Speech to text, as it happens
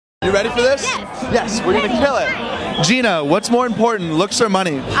You ready for this? Yes. Yes, we're gonna kill it. Gina, what's more important, looks or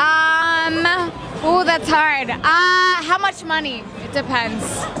money? Oh, that's hard. How much money? It depends.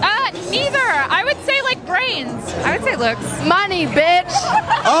 Neither. I would say like brains. I would say looks. Money, bitch.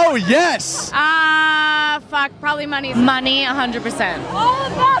 Oh, yes! Fuck, probably money. Money, 100%. All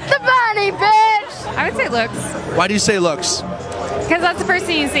about the money, bitch. I would say looks. Why do you say looks? Because that's the first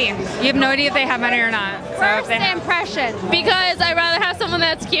thing you see. You have no idea if they have money or not. So First impression. because I'd rather have someone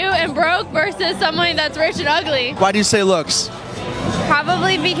that's cute and broke versus someone that's rich and ugly. Why do you say looks?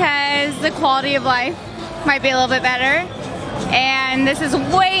 Probably because the quality of life might be a little bit better. And this is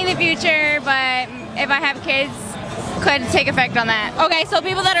way in the future, but if I have kids, could take effect on that. Okay, so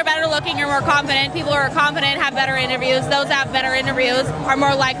people that are better looking are more confident. People who are confident have better interviews. Those that have better interviews are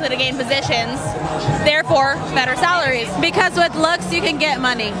more likely to gain positions. Therefore, better salaries. Because with looks, you can get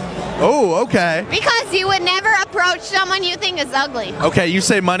money. Oh, okay. Because you would never approach someone you think is ugly. Okay, you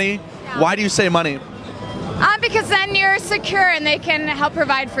say money. Why do you say money? Because then you're secure and they can help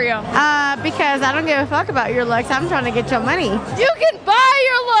provide for you. Because I don't give a fuck about your looks. I'm trying to get your money. You can buy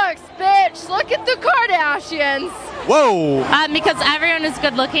your looks, bitch. Look at the Kardashians. Whoa! Because everyone is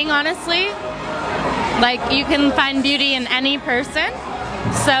good looking, honestly. Like, you can find beauty in any person.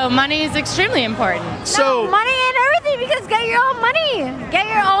 So money is extremely important. So, Money ain't everything because get your own money. Get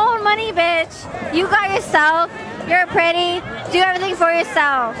your own money, bitch. You got yourself. You're pretty. Do everything for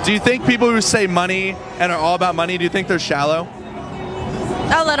yourself. do you think people who say money and are all about money, do you think they're shallow?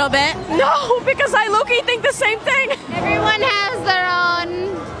 A little bit. No, because I low-key think the same thing. Everyone has their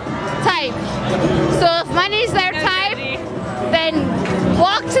own type. So if money's their type, then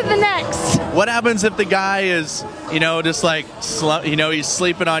walk to the next. What happens if the guy is, just like, he's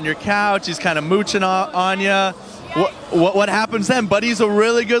sleeping on your couch, he's kind of mooching on you? What happens then? But he's a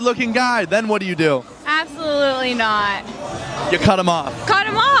really good-looking guy. Then what do you do? Absolutely not. You cut him off. Cut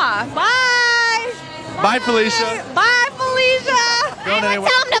him off. Bye. Bye, Felicia. Bye, Felicia. Going I would anywhere?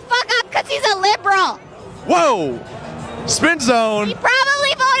 tell him to fuck up because he's a liberal. Whoa! Spin zone. He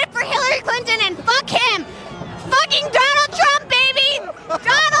probably voted for Hillary Clinton and fuck him. Fucking Donald Trump, baby.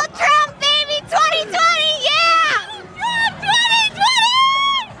 Donald Trump, baby. 2020, yeah.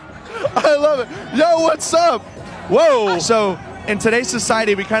 2020. I love it. Yo, what's up? Whoa! So, in today's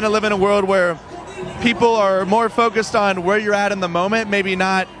society, we kind of live in a world where people are more focused on where you're at in the moment, maybe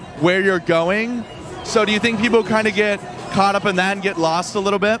not where you're going. So, do you think people kind of get caught up in that and get lost a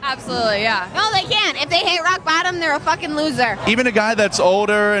little bit? Absolutely, yeah. No, they can't. If they hit rock bottom, they're a fucking loser. Even a guy that's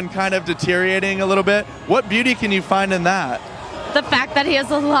older and kind of deteriorating a little bit, what beauty can you find in that? The fact that he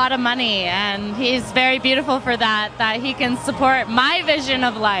has a lot of money and he's very beautiful for that he can support my vision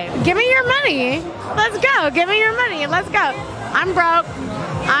of life. Give me your money. Let's go. Give me your money. Let's go. I'm broke.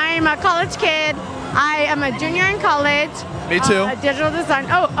 I'm a college kid. I am a junior in college. Me too. Digital design.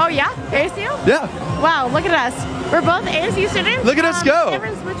 Oh yeah? ASU? Yeah. Wow, look at us. We're both ASU students. Look at us go. The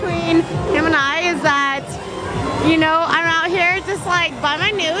difference between him and I is that, I'm out here just like by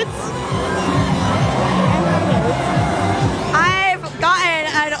my nudes. I've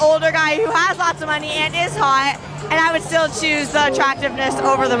gotten an older guy who has lots of money and is hot, and I would still choose the attractiveness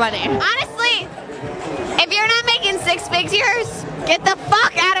over the money. Honestly, if you're not making six figures, get the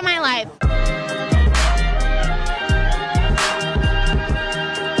fuck out of my life.